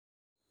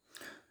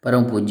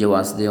ಪರಮಪೂಜ್ಯ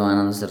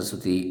ವಾಸುದೇವಾನಂದ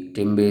ಸರಸ್ವತಿ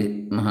ಟೆಂಬೆ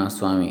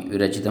ಮಹಾಸ್ವಾಮಿ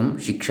ವಿರಚಿತಂ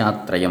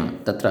ಶಿಕ್ಷಾತ್ರಯಂ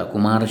ತತ್ರ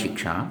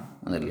ಕುಮಾರಶಿಕ್ಷಾ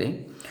ಅದರಲ್ಲಿ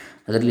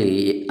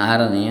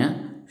 6ನೆಯ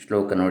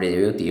ಶ್ಲೋಕ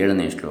ನೋಡಿದ್ದೇವೆ. ಇವತ್ತು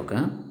 7ನೇ ಶ್ಲೋಕ.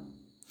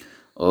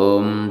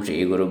 ಓಂ ಶ್ರೀ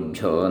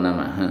ಗುರುಭ್ಯೋ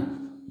ನಮಃ.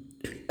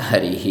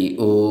 ಹರಿ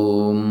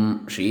ಓಂ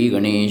ಶ್ರೀ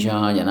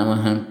ಗಣೇಶಾಯ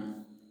ನಮಃ.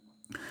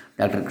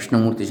 ಡಾಕ್ಟರ್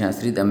ಕೃಷ್ಣಮೂರ್ತಿ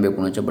ಶಾಸ್ತ್ರಿ, ದಂಬೆ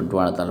ಪುಣಚ,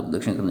 ಬಂಟ್ವಾಳ ತಾಲೂಕು,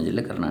 ದಕ್ಷಿಣ ಕನ್ನಡ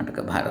ಜಿಲ್ಲೆ, ಕರ್ನಾಟಕ,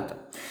 ಭಾರತ.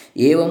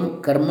 ಏವಂ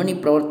ಕರ್ಮಣಿ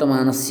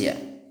ಪ್ರವರ್ತಮಾನಸ್ಯ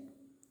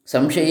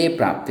ಸಂಶಯೇ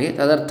ಪ್ರಾಪ್ತೆ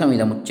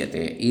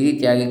ತದರ್ಥಮಿದಮುಚ್ಯತೆ. ಈ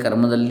ರೀತಿಯಾಗಿ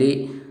ಕರ್ಮದಲ್ಲಿ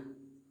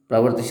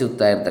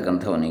ಪ್ರವರ್ತಿಸುತ್ತಾ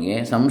ಇರತಕ್ಕಂಥವನಿಗೆ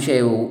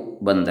ಸಂಶಯವು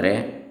ಬಂದರೆ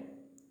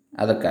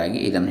ಅದಕ್ಕಾಗಿ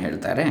ಇದನ್ನು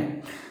ಹೇಳ್ತಾರೆ.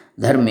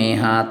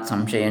 ಧರ್ಮೇಹಾತ್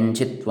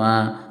ಸಂಶಯಂಚಿತ್ವಾ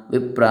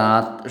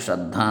ವಿಪ್ರಾತ್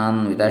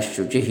ಶ್ರದ್ಧಾನ್ವಿತ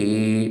ಶುಚಿ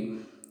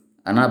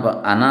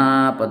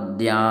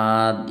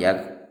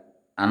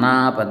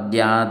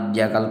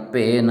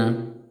ಅನಾಪದ್ಯಾದ್ಯಕಲ್ಪೇನ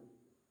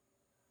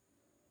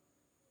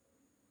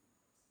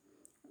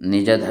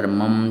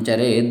ನಿಜಧರ್ಮಂ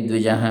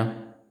ಚರೇದ್ವಿಜಃ.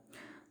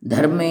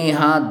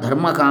 ಧರ್ಮೇಹಾತ್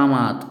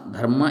ಧರ್ಮಕಾಮಾತ್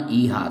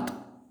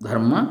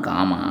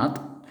ಧರ್ಮಕಾಮಾತ್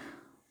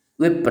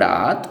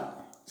ವಿಪ್ರಾತ್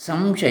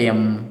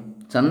ಸಂಶಯಂ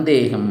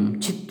ಸಂದೇಹಂ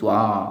ಚಿತ್ವಾ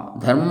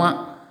ಧರ್ಮ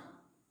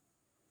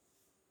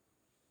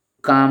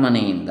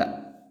ಕಾಮನೆಯಿಂದ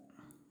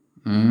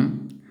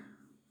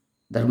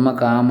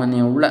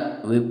ಧರ್ಮಕಾಮನೆಯುಳ್ಳ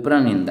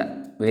ವಿಪ್ರನಿಂದ,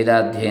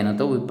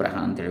 ವೇದಾಧ್ಯಯನತೋ ವಿಪ್ರಹ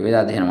ಅಂತೇಳಿ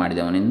ವೇದಾಧ್ಯಯನ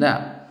ಮಾಡಿದವನಿಂದ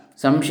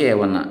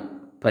ಸಂಶಯವನ್ನು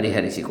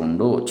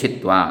ಪರಿಹರಿಸಿಕೊಂಡು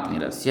ಚಿತ್ವಾ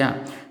ನಿರಸ್ಯ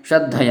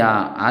ಶ್ರದ್ಧೆಯ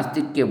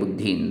ಆಸ್ತಿಕ್ಯ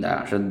ಬುದ್ಧಿಯಿಂದ,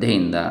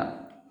 ಶ್ರದ್ಧೆಯಿಂದ,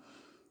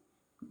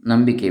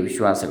 ನಂಬಿಕೆ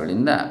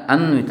ವಿಶ್ವಾಸಗಳಿಂದ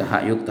ಅನ್ವಿತ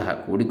ಯುಕ್ತ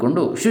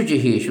ಕೂಡಿಕೊಂಡು ಶುಚಿ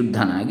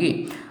ಶುದ್ಧನಾಗಿ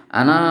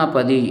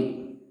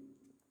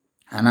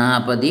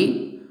ಅನಾಪದಿ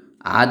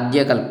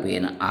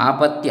ಆದ್ಯಕಲ್ಪೇನ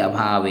ಆಪತ್ತಿ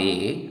ಅಭಾವೇ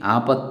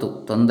ಆಪತ್ತು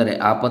ತೊಂದರೆ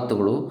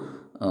ಆಪತ್ತುಗಳು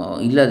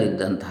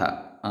ಇಲ್ಲದಿದ್ದಂತಹ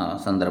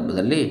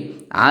ಸಂದರ್ಭದಲ್ಲಿ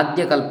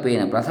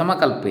ಆದ್ಯಕಲ್ಪೇನ ಪ್ರಥಮ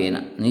ಕಲ್ಪೇನ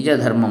ನಿಜ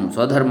ಧರ್ಮಂ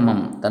ಸ್ವಧರ್ಮಂ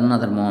ತನ್ನ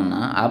ಧರ್ಮವನ್ನು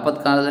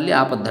ಆಪತ್ಕಾಲದಲ್ಲಿ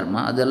ಆಪದ್ಧರ್ಮ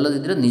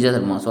ಅದಲ್ಲದಿದ್ದರೆ ನಿಜ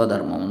ಧರ್ಮ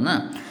ಸ್ವಧರ್ಮವನ್ನು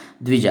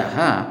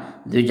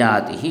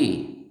ದ್ವಿಜಾತಿ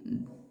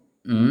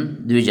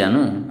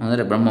ದ್ವಿಜನು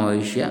ಅಂದರೆ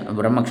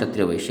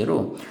ಬ್ರಹ್ಮಕ್ಷತ್ರಿಯ ವೈಶ್ಯರು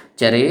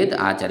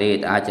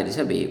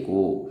ಆಚರಿಸಬೇಕು.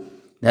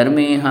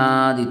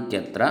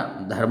 ಧರ್ಮೇಹಾದಿತ್ಯತ್ರ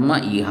ಧರ್ಮ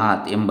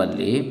ಈಹಾತ್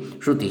ಎಂಬಲ್ಲಿ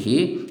ಶ್ರುತಿ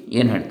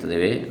ಏನು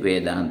ಹೇಳ್ತದೆ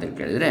ವೇದ ಅಂತ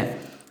ಕೇಳಿದರೆ,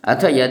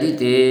 ಅಥ ಯದಿ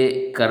ತೇ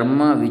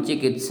ಕರ್ಮ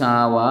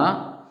ವಿಚಿಕಿತ್ಸಾವಾ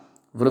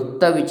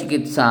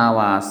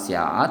ವೃತ್ತವಿಚಿಕಿತ್ಸಾವಾ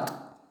ಸ್ಯಾತ್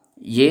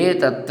ಯೇ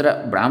ತತ್ರ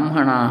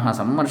ಬ್ರಾಹ್ಮಣಾಃ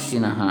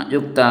ಸಮ್ಮರ್ಷಿಣಃ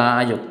ಯುಕ್ತಾ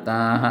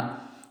ಅಯುಕ್ತಾಃ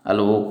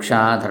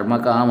ಅಲೋಕ್ಷಾ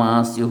ಧರ್ಮಕಾಮಾ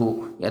ಸ್ಯುಃ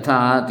ಯಥಾ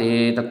ತೇ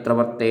ತತ್ರ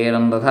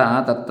ವರ್ತೇರಂ ತಥಾ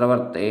ತತ್ರ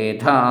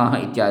ವರ್ತೇಥಾಃ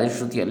ಇತ್ಯಾದಿ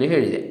ಶ್ರುತಿಯಲ್ಲಿ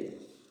ಹೇಳಿದೆ.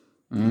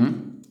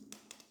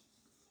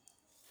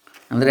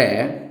 ಅಂದರೆ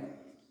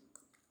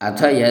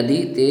ಅಥ ಯದಿ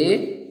ತೇ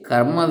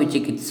ಕರ್ಮ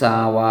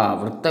ವಿಚಿಕಿತ್ಸಾವಾ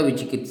ವೃತ್ತ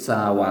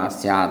ವಿಚಿಕಿತ್ಸಾವಾ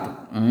ಸ್ಯಾತ್,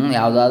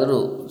 ಯಾವುದಾದ್ರೂ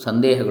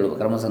ಸಂದೇಹಗಳು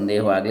ಕರ್ಮ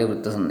ಸಂದೇಹವಾಗಲಿ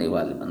ವೃತ್ತ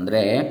ಸಂದೇಹವಾಗಲಿ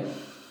ಬಂದರೆ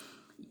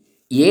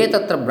ಯೇ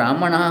ತತ್ರ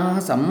ಬ್ರಾಹ್ಮಣಾಃ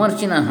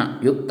ಸಮ್ಮರ್ಷಿಣಃ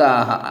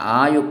ಯುಕ್ತಾಃ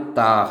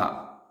ಆಯುಕ್ತಾಃ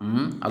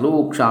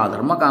ಅಲೋಕ್ಷಾ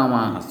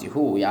ಧರ್ಮಕಾಮಾಃ ಸ್ಯುಃ,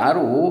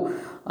 ಯಾರು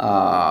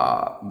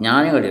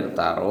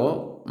ಜ್ಞಾನಿಗಳಿರ್ತಾರೋ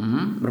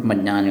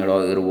ಬ್ರಹ್ಮಜ್ಞಾನಿಗಳು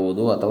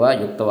ಇರ್ಬೋದು ಅಥವಾ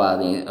ಯುಕ್ತವಾದ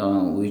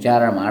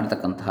ವಿಚಾರ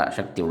ಮಾಡತಕ್ಕಂತಹ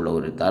ಶಕ್ತಿ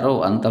ಉಳ್ಳವರಿರ್ತಾರೋ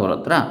ಅಂಥವ್ರ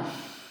ಹತ್ರ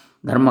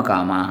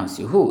ಧರ್ಮಕಾಮಾಃ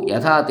ಸ್ಯುಃ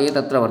ಯಥಾ ತೇ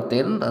ತತ್ರ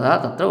ವರ್ತೇರಂ ತಥಾ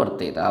ತತ್ರ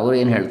ವರ್ತೇತ, ಅವರು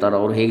ಏನು ಹೇಳ್ತಾರೋ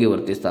ಅವರು ಹೇಗೆ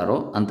ವರ್ತಿಸ್ತಾರೋ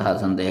ಅಂತಹ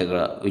ಸಂದೇಹಗಳ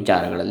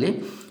ವಿಚಾರಗಳಲ್ಲಿ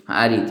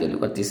ಆ ರೀತಿಯಲ್ಲಿ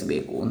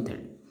ವರ್ತಿಸಬೇಕು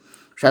ಅಂಥೇಳಿ.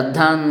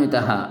 ಶ್ರದ್ಧಾನ್ವಿತ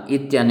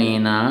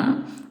ಇತ್ಯನೇನ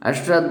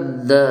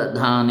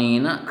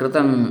ಅಶ್ರದ್ಧಾನೇನ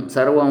ಕೃತಂ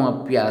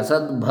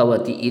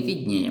ಸರ್ವಮಪ್ಯಸದ್ಭವತಿ ಇತಿ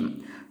ಜ್ಞೇಯಂ.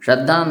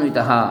 ಶ್ರದ್ಧಾನ್ವಿತ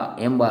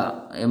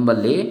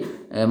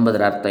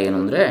ಎಂಬುದರ ಅರ್ಥ ಏನು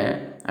ಅಂದರೆ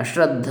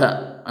ಅಶ್ರದ್ಧ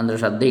ಅಂದರೆ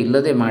ಶ್ರದ್ಧೆ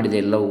ಇಲ್ಲದೆ ಮಾಡಿದ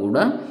ಎಲ್ಲವೂ ಕೂಡ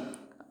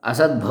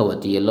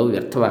ಅಸದ್ಭವತಿ, ಎಲ್ಲವೂ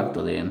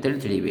ವ್ಯರ್ಥವಾಗ್ತದೆ ಅಂತೇಳಿ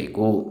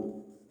ತಿಳಿಬೇಕು.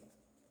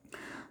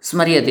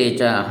 ಸ್ಮರ್ಯತೆ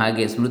ಚ,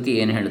 ಹಾಗೆ ಸ್ಮೃತಿ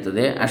ಏನು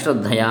ಹೇಳ್ತದೆ,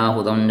 ಅಶ್ರದ್ಧಯಾ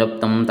ಹುತಂ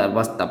ಜಪ್ತಂ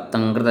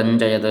ತಪಸ್ತಪ್ತಂ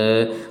ಕೃತಂಚ ಯತ್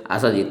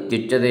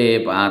ಅಸದಿತ್ಯುಚ್ಯತೆ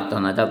ಪಾರ್ಥ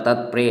ನ ಚ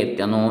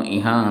ತತ್ಪ್ರೇತ್ಯನೋ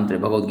ಇಹ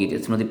ಅಂತೇಳಿ ಭಗವದ್ಗೀತೆ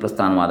ಸ್ಮೃತಿ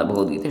ಪ್ರಸ್ಥಾನವಾದ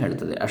ಭಗವದ್ಗೀತೆ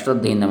ಹೇಳ್ತದೆ.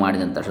 ಅಶ್ರದ್ಧೆಯಿಂದ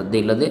ಮಾಡಿದಂಥ, ಶ್ರದ್ಧೆ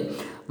ಇಲ್ಲದೆ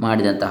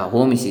ಮಾಡಿದಂತಹ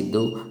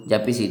ಹೋಮಿಸಿದ್ದು,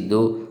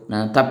 ಜಪಿಸಿದ್ದು,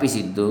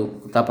 ತಪ್ಪಿಸಿದ್ದು,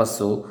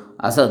 ತಪಸ್ಸು,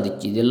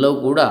 ಅಸದಿಚ್ಚು ಇದೆಲ್ಲವೂ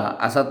ಕೂಡ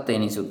ಅಸತ್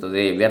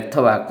ಎನಿಸುತ್ತದೆ,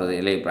 ವ್ಯರ್ಥವಾಗ್ತದೆ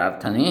ಎಲೆ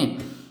ಪ್ರಾರ್ಥನೆ.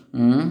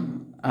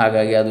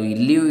 ಹಾಗಾಗಿ ಅದು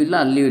ಇಲ್ಲಿಯೂ ಇಲ್ಲ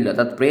ಅಲ್ಲಿಯೂ ಇಲ್ಲ.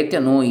 ತತ್ ಪ್ರೇತ್ಯ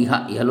ನೋ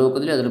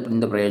ಇಹಲೋಕದಲ್ಲಿ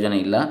ಅದರಿಂದ ಪ್ರಯೋಜನ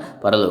ಇಲ್ಲ,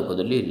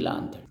 ಪರಲೋಕದಲ್ಲಿ ಇಲ್ಲ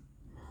ಅಂತೇಳಿ.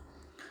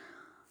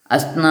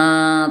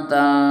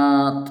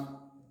 ಅಸ್ನಾತಾತ್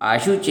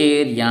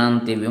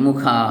ಅಶುಚೇರ್ಯಾಂತಿ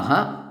ವಿಮುಖಾಃ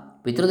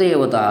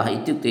ಪಿತೃದೇವತಾಃ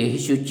ಇತ್ಯುಕ್ತೆ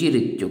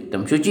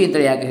ಶುಚಿರಿತ್ಯುಕ್ತಂ. ಶುಚಿ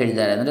ಅಂತ ಯಾಕೆ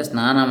ಹೇಳಿದ್ದಾರೆ ಅಂದರೆ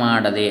ಸ್ನಾನ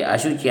ಮಾಡದೆ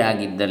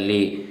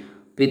ಅಶುಚಿಯಾಗಿದ್ದಲ್ಲಿ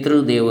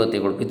ಪಿತೃಗಳು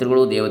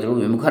ದೇವತೆಗಳು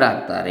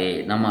ವಿಮುಖರಾಗ್ತಾರೆ,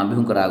 ನಮ್ಮ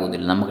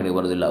ಅಭಿಮುಖರಾಗುವುದಿಲ್ಲ, ನಮ್ಮ ಕಡೆ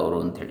ಬರುವುದಿಲ್ಲ ಅವರು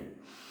ಅಂಥೇಳಿ.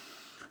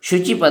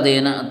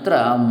 ಶುಚಿಪದೇನ ಅತ್ರ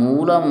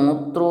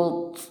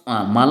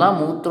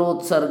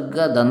ಮಲಮೂತ್ರೋತ್ಸರ್ಗ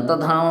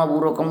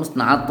ದಂತಧಾಮಪೂರ್ವಕಂ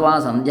ಸ್ನಾತ್ವಾ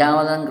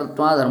ಸಂಧ್ಯಾವಂದನಂ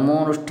ಕೃತ್ವಾ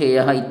ಧರ್ಮೋನುಷ್ಠೇಯ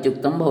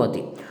ಇತ್ಯುಕ್ತಂ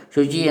ಭವತಿ.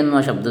 ಶುಚಿ ಎನ್ನುವ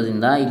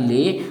ಶಬ್ದದಿಂದ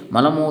ಇಲ್ಲಿ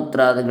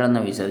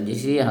ಮಲಮೂತ್ರಾದಿಗಳನ್ನು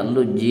ವಿಸರ್ಜಿಸಿ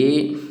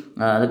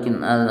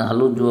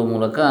ಹಲ್ಲುಜ್ಜುವ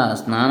ಮೂಲಕ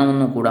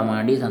ಸ್ನಾನವನ್ನು ಕೂಡ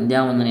ಮಾಡಿ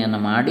ಸಂಧ್ಯಾವಂದನೆಯನ್ನು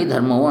ಮಾಡಿ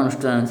ಧರ್ಮವು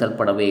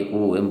ಅನುಷ್ಠಾನಿಸಲ್ಪಡಬೇಕು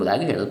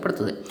ಎಂಬುದಾಗಿ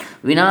ಹೇಳಲ್ಪಡ್ತದೆ.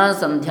 ವಿನಾ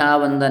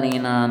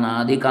ಸಂಧ್ಯಾವಂದನೇನ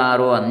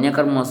ಅಧಿಕಾರೋ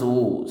ಅನ್ಯಕರ್ಮಸು,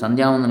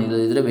 ಸಂಧ್ಯಾವಂದನೆ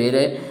ಇಲ್ಲದಿದ್ದರೆ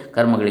ಬೇರೆ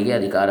ಕರ್ಮಗಳಿಗೆ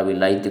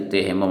ಅಧಿಕಾರವಿಲ್ಲ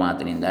ಇತ್ಯುಕ್ತೆ ಎಂಬ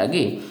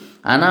ಮಾತಿನಿಂದಾಗಿ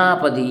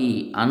ಅನಾಪದಿ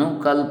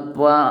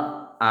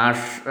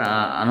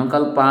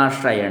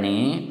ಅನುಕಲ್ಪಾಶ್ರಯಣೆ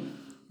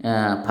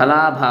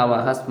ಫಲಾಭಾವ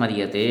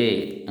ಸ್ಮರ್ಯತೆ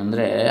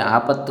ಅಂದರೆ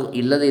ಆಪತ್ತು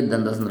ಇಲ್ಲದೇ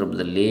ಇದ್ದಂಥ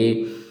ಸಂದರ್ಭದಲ್ಲಿ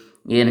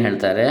ಏನು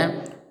ಹೇಳ್ತಾರೆ,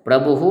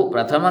 ಪ್ರಭು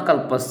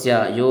ಪ್ರಥಮಕಲ್ಪಸ್ಯ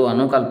ಯೋ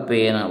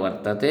ಅನುಕಲ್ಪೇನ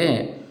ವರ್ತತೆ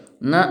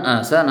ನ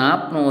ಸ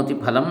ನಾಪ್ನೋತಿ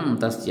ಫಲಂ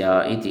ತಸ್ಯ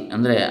ಇತಿ.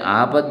 ಅಂದರೆ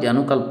ಆಪದ್ಯ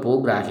ಅನುಕಲ್ಪೋ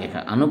ಗ್ರಾಹ್ಯ.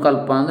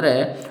 ಅನುಕಲ್ಪ ಅಂದರೆ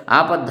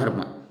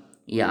ಆಪದ್ಧರ್ಮ.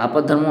 ಈ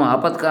ಆಪದ್ಧರ್ಮವು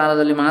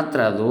ಆಪತ್ಕಾಲದಲ್ಲಿ ಮಾತ್ರ,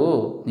 ಅದು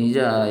ನಿಜ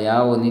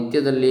ಯಾವ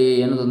ನಿತ್ಯದಲ್ಲಿ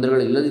ಏನು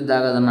ತೊಂದರೆಗಳು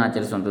ಇಲ್ಲದಿದ್ದಾಗ ಅದನ್ನು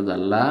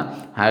ಆಚರಿಸುವಂಥದ್ದಲ್ಲ.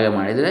 ಹಾಗೆ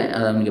ಮಾಡಿದರೆ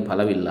ಅದು ನಮಗೆ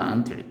ಫಲವಿಲ್ಲ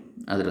ಅಂಥೇಳಿ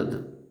ಅದರದ್ದು.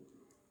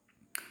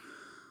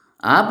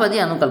 ಆಪದಿ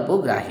ಅನುಕಲ್ಪವು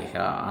ಗ್ರಾಹ್ಯ.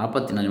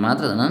 ಆಪತ್ತಿನಲ್ಲಿ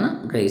ಮಾತ್ರ ಅದನ್ನು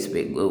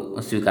ಗ್ರಹಿಸಬೇಕು,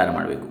 ಸ್ವೀಕಾರ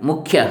ಮಾಡಬೇಕು.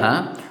 ಮುಖ್ಯ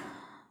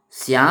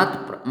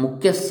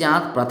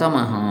ಸ್ಯಾತ್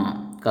ಪ್ರಥಮಃ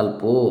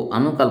ಕಲ್ಪೋ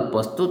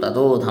ಅನುಕಲ್ಪಸ್ತು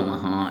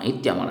ತಥೋಧಮಃ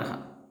ಇತ್ಯಮರಃ.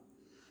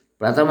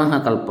 ಪ್ರಥಮ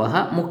ಕಲ್ಪ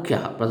ಮುಖ್ಯ,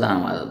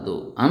 ಪ್ರಧಾನವಾದದ್ದು.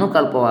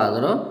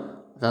 ಅನುಕಲ್ಪವಾದರೂ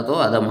ತಥೋ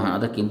ಅಧಮಃ,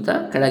 ಅದಕ್ಕಿಂತ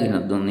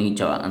ಕೆಳಗಿನದ್ದು,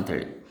 ನೀಚ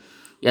ಅಂಥೇಳಿ.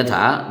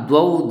 ಯಥಾ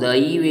ದ್ವೌ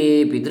ದೈವೇ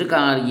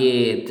ಪಿತೃಕಾರ್ಯೇ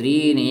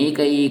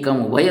ತ್ರೀನೇಕೈಕಂ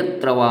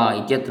ಉಭಯತ್ರ ವಾ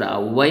ಇತ್ಯತ್ರ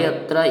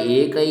ಉಭಯತ್ರ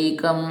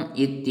ಏಕೈಕಂ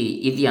ಇತಿ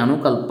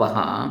ಅನುಕಲ್ಪಃ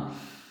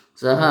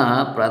ಸಹ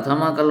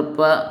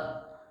ಪ್ರಥಮಕಲ್ಪಕ್ಷಮೇಣ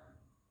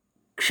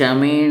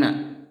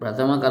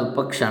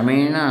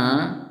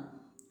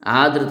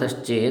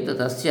ಆದೃತಶ್ಚೇತ್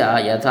ತಸ್ಯ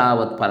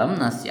ಯಥಾವತ್ ಫಲಂ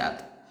ನ ಸ್ಯಾತ್.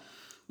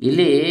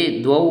 ಇಲ್ಲಿ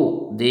ದ್ವೌ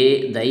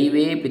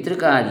ದೈವೇ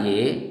ಪಿತೃಕಾರ್ಯೇ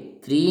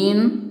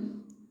ತ್ರೀನ್,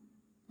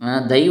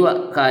 ದೈವ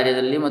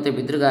ಕಾರ್ಯದಲ್ಲಿ ಮತ್ತು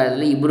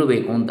ಪಿತೃಕಾರ್ಯದಲ್ಲಿ ಇಬ್ಬರು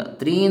ಬೇಕು ಅಂತ.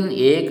 ತ್ರೀನ್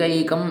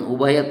ಏಕೈಕಂ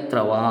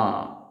ಉಭಯತ್ರವಾ,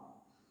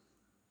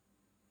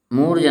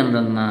 ಮೂರು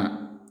ಜನರನ್ನು,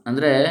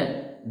 ಅಂದರೆ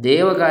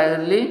ದೇವ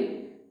ಕಾರ್ಯದಲ್ಲಿ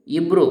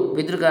ಇಬ್ಬರು,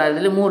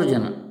 ಪಿತೃಕಾರ್ಯದಲ್ಲಿ ಮೂರು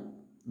ಜನ.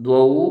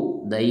 ದ್ವೌ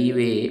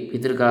ದೈವೇ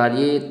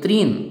ಪಿತೃಕಾರ್ಯೇ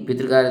ತ್ರೀನ್,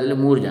 ಪಿತೃಕಾರ್ಯದಲ್ಲಿ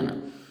ಮೂರು ಜನ.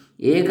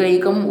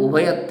 ಏಕೈಕಂ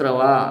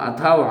ಉಭಯತ್ರವಾ,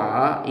 ಅಥವಾ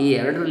ಈ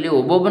ಎರಡರಲ್ಲಿ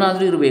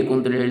ಒಬ್ಬೊಬ್ಬನಾದರೂ ಇರಬೇಕು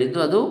ಅಂತೇಳಿ ಹೇಳಿದ್ದು.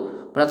 ಅದು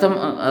ಪ್ರಥಮ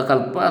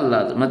ಕಲ್ಪ ಅಲ್ಲ,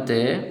 ಅದು ಮತ್ತು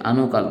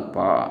ಅನುಕಲ್ಪ.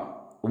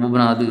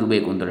 ಒಬ್ಬೊಬ್ಬನಾದರೂ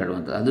ಇರಬೇಕು ಅಂತ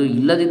ಹೇಳುವಂಥದ್ದು. ಅದು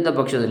ಇಲ್ಲದಿದ್ದ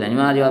ಪಕ್ಷದಲ್ಲಿ,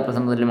 ಅನಿವಾರ್ಯವಾದ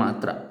ಪ್ರಸಂಗದಲ್ಲಿ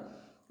ಮಾತ್ರ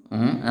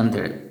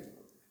ಅಂಥೇಳಿ.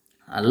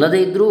 ಅಲ್ಲದೇ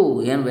ಇದ್ದರೂ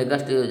ಏನು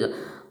ಬೇಕಷ್ಟು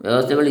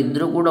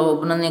ವ್ಯವಸ್ಥೆಗಳಿದ್ದರೂ ಕೂಡ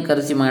ಒಬ್ಬನನ್ನೇ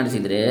ಕರೆಸಿ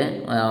ಮಾಡಿಸಿದರೆ,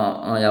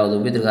 ಯಾವುದು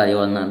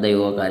ಪಿತೃಕಾರ್ಯವನ್ನು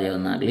ದೈವ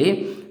ಕಾರ್ಯವನ್ನಾಗಲಿ,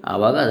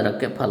 ಆವಾಗ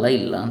ಅದಕ್ಕೆ ಫಲ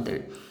ಇಲ್ಲ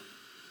ಅಂಥೇಳಿ.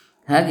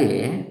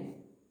 ಹಾಗೆಯೇ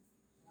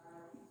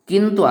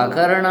ಕಿಂತು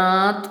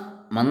ಅಕರಣಾತ್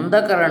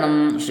ಮಂದಕರಣಂ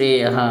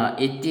ಶ್ರೇಯ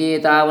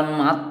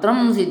ಇತ್ಯೇತಾವನ್ಮಾತ್ರಂ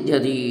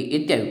ಸಿದ್ಧ್ಯತಿ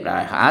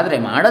ಇತ್ಯಭಿಪ್ರಾಯ. ಆದರೆ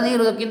ಮಾಡದೇ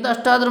ಇರುವುದಕ್ಕಿಂತ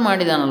ಅಷ್ಟಾದರೂ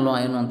ಮಾಡಿದಾನಲ್ವ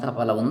ಎನ್ನುವಂಥ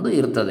ಫಲವೊಂದು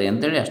ಇರ್ತದೆ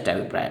ಅಂತೇಳಿ ಅಷ್ಟೇ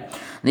ಅಭಿಪ್ರಾಯ.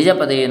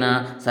 ನಿಜಪದೇನ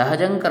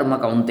ಸಹಜಂ ಕರ್ಮ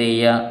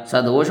ಕೌಂತೆಯ ಸ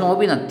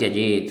ದೋಷಮಪಿ ನ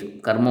ತ್ಯಜೇತ್.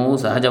 ಕರ್ಮವು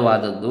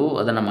ಸಹಜವಾದದ್ದು,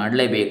 ಅದನ್ನು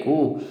ಮಾಡಲೇಬೇಕು.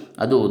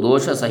 ಅದು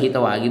ದೋಷ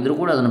ಸಹಿತವಾಗಿದ್ದರೂ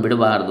ಕೂಡ ಅದನ್ನು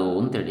ಬಿಡಬಾರ್ದು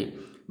ಅಂತೇಳಿ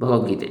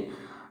ಭಗವದ್ಗೀತೆ.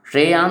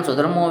 ಶ್ರೇಯಾನ್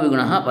ಸ್ವಧರ್ಮೋ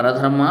ವಿಗುಣ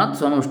ಪರಧರ್ಮಾತ್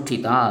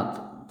ಸ್ವನುಷ್ಠಿತಾತ್.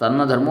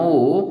 ತನ್ನ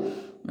ಧರ್ಮವು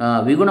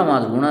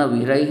ವಿಗುಣವಾದ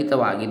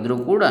ಗುಣವಿರಹಿತವಾಗಿದ್ದರೂ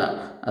ಕೂಡ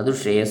ಅದು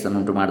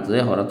ಶ್ರೇಯಸ್ಸನ್ನುಂಟು ಮಾಡ್ತದೆ,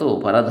 ಹೊರತು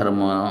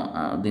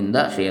ಪರಧರ್ಮದಿಂದ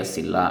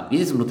ಶ್ರೇಯಸ್ಸಿಲ್ಲ.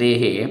 ಇದು ಸ್ಮೃತೇ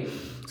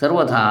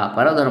ಸರ್ವಥಾ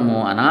ಪರಧರ್ಮೋ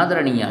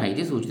ಅನಾದರಣೀಯ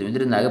ಇದು ಸೂಚಿತ.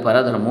 ಇದರಿಂದಾಗಿ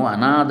ಪರಧರ್ಮವು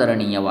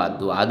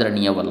ಅನಾದರಣೀಯವಾದ್ದು,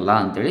 ಆದರಣೀಯವಲ್ಲ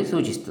ಅಂತೇಳಿ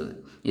ಸೂಚಿಸ್ತದೆ.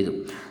 ಇದು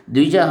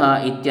ದ್ವಿಜ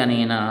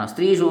ಇತ್ಯನೇನ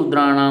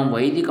ಸ್ತ್ರೀಶೂದ್ರಾಣಂ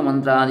ವೈದಿಕ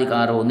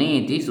ಮಂತ್ರಾಧಿಕಾರೋ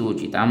ನೇತಿ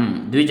ಸೂಚಿತಂ.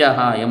 ದ್ವಿಜ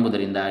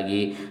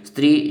ಎಂಬುದರಿಂದಾಗಿ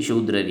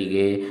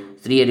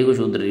ಸ್ತ್ರೀಯರಿಗೂ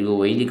ಶೂದ್ರರಿಗೂ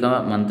ವೈದಿಕ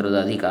ಮಂತ್ರದ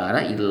ಅಧಿಕಾರ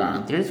ಇಲ್ಲ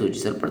ಅಂತೇಳಿ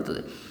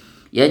ಸೂಚಿಸಲ್ಪಡ್ತದೆ.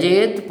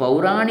 ಯಜೇತ್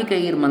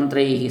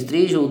ಪೌರಾಣಿಕೈರ್ಮಂತ್ರೈ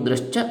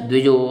ಸ್ತ್ರೀಶೂದ್ರಶ್ಚ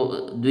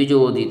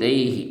ದ್ವಿಜೋದಿತೈ.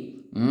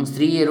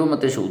 ಸ್ತ್ರೀಯರು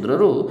ಮತ್ತು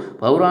ಶೂದ್ರರು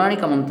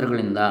ಪೌರಾಣಿಕ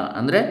ಮಂತ್ರಗಳಿಂದ,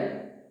 ಅಂದರೆ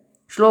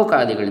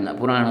ಶ್ಲೋಕಾದಿಗಳಿಂದ,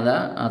 ಪುರಾಣದ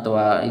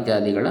ಅಥವಾ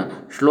ಇತ್ಯಾದಿಗಳ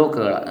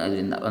ಶ್ಲೋಕಗಳ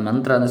ಇದರಿಂದ,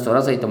 ಮಂತ್ರ ಅಂದರೆ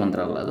ಸ್ವರಸಹಿತ ಮಂತ್ರ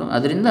ಅಲ್ಲ ಅದು,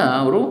 ಅದರಿಂದ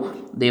ಅವರು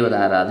ದೇವದ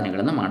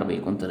ಆರಾಧನೆಗಳನ್ನು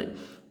ಮಾಡಬೇಕು ಅಂತಾರೆ.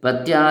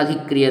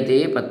 ಪತ್ಯಾಧಿಕ್ರಿಯತೆ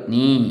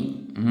ಪತ್ನಿ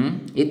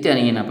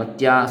ಇತ್ಯನೇನ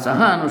ಪತ್ಯ ಸಹ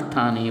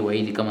ಅನುಷ್ಠಾನೇ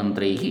ವೈದಿಕ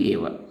ಮಂತ್ರೈ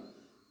ಏವ.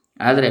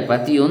 ಆದರೆ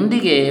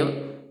ಪತಿಯೊಂದಿಗೆ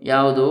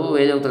ಯಾವುದು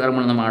ವೇದೋಕ್ತ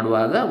ಕರ್ಮಗಳನ್ನು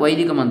ಮಾಡುವಾಗ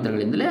ವೈದಿಕ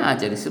ಮಂತ್ರಗಳಿಂದಲೇ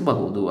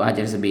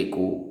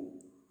ಆಚರಿಸಬೇಕು.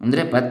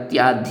 ಅಂದರೆ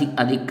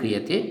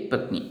ಅಧಿಕ್ರಿಯತೆ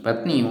ಪತ್ನಿ,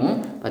 ಪತ್ನಿಯು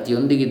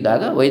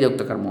ಪತಿಯೊಂದಿಗಿದ್ದಾಗ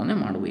ವೈದೋಕ್ತ ಕರ್ಮವನ್ನೇ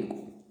ಮಾಡಬೇಕು.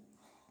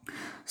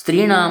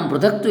 ಸ್ತ್ರೀಣಾಂ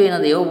ಪೃಥಕ್ತ್ವೇನ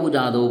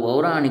ದೇವಪೂಜಾದೋ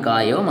ಪೌರಾಣಿಕ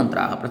ಏವ ಮಂತ್ರ.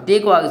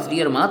 ಪ್ರತ್ಯೇಕವಾಗಿ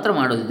ಸ್ತ್ರೀಯರು ಮಾತ್ರ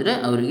ಮಾಡೋದಿದ್ದರೆ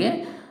ಅವರಿಗೆ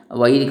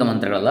ವೈದಿಕ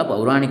ಮಂತ್ರಗಳಲ್ಲ,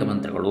 ಪೌರಾಣಿಕ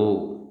ಮಂತ್ರಗಳು.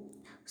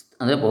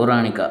 ಅಂದರೆ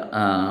ಪೌರಾಣಿಕ,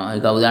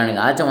 ಈಗ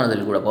ಉದಾಹರಣೆಗೆ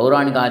ಆಚಮನದಲ್ಲಿ ಕೂಡ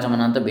ಪೌರಾಣಿಕ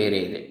ಆಚಮನ ಅಂತ ಬೇರೆ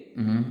ಇದೆ.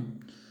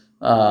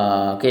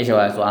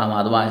 ಕೇಶವಾಯ ಸ್ವಾಹ,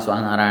 ಮಾಧವಾಯ ಸ್ವಾಹ,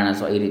 ನಾರಾಯಣ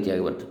ಸ್ವಾಹ, ಈ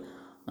ರೀತಿಯಾಗಿ ಬರ್ತದೆ.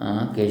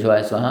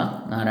 ಕೇಶವಾಯ ಸ್ವಾಹ,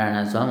 ನಾರಾಯಣ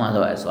ಸ್ವಾಹ,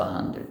 ಮಾಧವಾಯ ಸ್ವಾಹ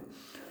ಅಂತೇಳಿ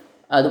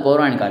ಅದು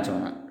ಪೌರಾಣಿಕ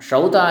ಆಚಮನ.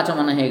 ಶ್ರೌತ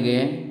ಆಚಮನ ಹೇಗೆ?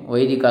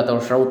 ವೈದಿಕ ಅಥವಾ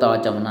ಶ್ರೌತ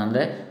ಆಚಮನ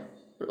ಅಂದರೆ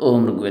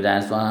ಓಂ ಋಗ್ವೇದಾಯ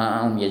ಸ್ವಾಹ,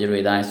 ಓಂ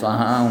ಯಜುರ್ವೇದಾಯ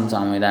ಸ್ವಾಹ, ಓಂ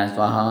ಸಾಮವೇದಾಯ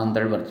ಸ್ವಾಹ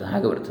ಅಂತೇಳಿ ಬರ್ತದೆ,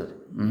 ಹಾಗೆ ಬರ್ತದೆ.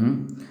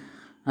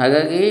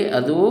 ಹಾಗಾಗಿ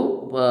ಅದು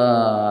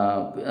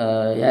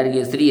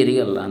ಯಾರಿಗೆ?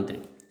 ಸ್ತ್ರೀಯರಿಗೆ ಅಲ್ಲ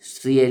ಅಂತೇಳಿ,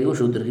 ಸ್ತ್ರೀಯರಿಗೂ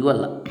ಶೂದ್ರರಿಗೂ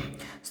ಅಲ್ಲ.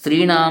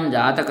 ಸ್ತ್ರೀಣಾಂ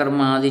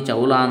ಜಾತಕರ್ಮಾದಿ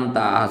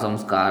ಚೌಲಾಂತಹ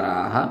ಸಂಸ್ಕಾರಾ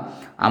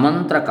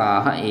ಅಮಂತ್ರಕಾ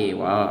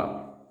ಏವ.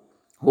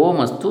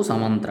 ಹೋಮಸ್ತು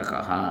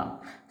ಸಮಂತ್ರಕಃ.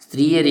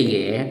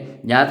 ಸ್ತ್ರೀಯರಿಗೆ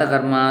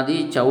ಜಾತಕರ್ಮಾದಿ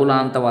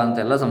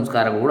ಚೌಲಾಂತವಾದಂತೆಲ್ಲ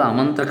ಸಂಸ್ಕಾರಗಳು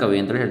ಅಮಂತ್ರಕವೇ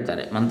ಅಂತ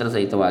ಹೇಳ್ತಾರೆ,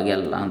 ಮಂತ್ರಸಹಿತವಾಗಿ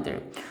ಅಲ್ಲ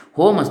ಅಂತೇಳಿ.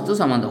 ಹೋಮಸ್ತು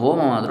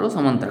ಹೋಮವಾದರೂ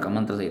ಸಮಂತ್ರಕ,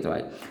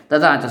 ಮಂತ್ರಸಹಿತವಾಗಿ.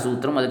 ತಥಾಚ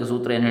ಸೂತ್ರಂ, ಅದಕ್ಕೆ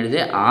ಸೂತ್ರ ಏನು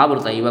ಹೇಳಿದೆ?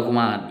 ಆವೃತ ಇವ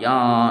ಕುಮಾರ್ಯ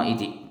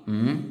ಇತಿ.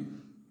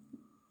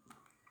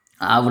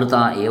 ಆವೃತ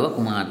ಏವ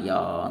ಕುಮಾರ್ಯ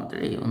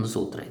ಅಂತೇಳಿ ಒಂದು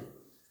ಸೂತ್ರ ಇದೆ.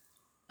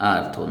 ಆ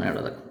ಅರ್ಥವನ್ನು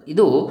ಹೇಳೋದಕ್ಕೆ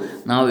ಇದು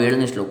ನಾವು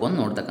 7ನೇ ಶ್ಲೋಕವನ್ನು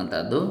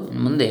ನೋಡ್ತಕ್ಕಂಥದ್ದು.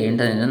 ಮುಂದೆ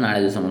 8ನೇದು ನಾಳೆ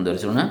ದಿವಸ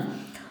ಮುಂದುವರಿಸೋಣ.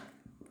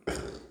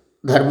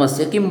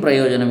 ಧರ್ಮಸ್ಯ ಕಿಂ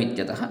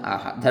ಪ್ರಯೋಜನಮಿತ್ಯತಃ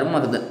ಆಹ,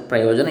 ಧರ್ಮದ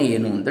ಪ್ರಯೋಜನ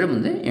ಏನು ಅಂತೇಳಿ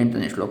ಮುಂದೆ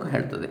 8ನೇ ಶ್ಲೋಕ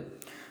ಹೇಳ್ತದೆ.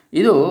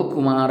 ಇದು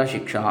ಕುಮಾರ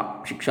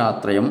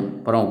ಶಿಕ್ಷಾತ್ರಯಂ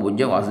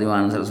ಪರಮಪೂಜ್ಯ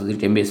ವಾಸುದೇವಾನಂದ ಸರಸ್ವತಿ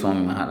ಟೆಂಬೆ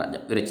ಸ್ವಾಮಿ ಮಹಾರಾಜ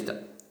ವಿರಚಿತ.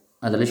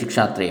 ಅದರಲ್ಲಿ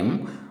ಶಿಕ್ಷಾತ್ರಯಂ,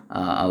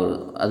 ಅವರು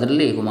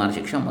ಅದರಲ್ಲಿ ಕುಮಾರ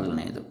ಶಿಕ್ಷಾ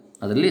ಮೊದಲನೆಯದು.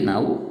 ಅದರಲ್ಲಿ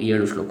ನಾವು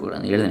 7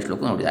 ಶ್ಲೋಕಗಳನ್ನು 7ನೇ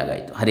ಶ್ಲೋಕ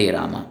ನೋಡಿದಾಗಾಯಿತು. ಹರೇ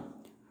ರಾಮ.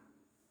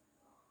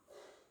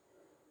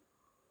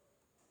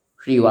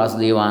 ಶ್ರೀ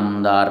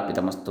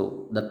ವಾಸುದೇವಾನಂದಾರ್ಪಿತಮಸ್ತು,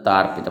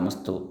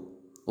 ದತ್ತಾರ್ಪಿತಮಸ್ತು,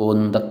 ಓಂ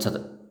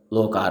ತತ್ಸತ್,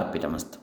 ಲೋಕಾರ್ಪಿತಮಸ್ತು.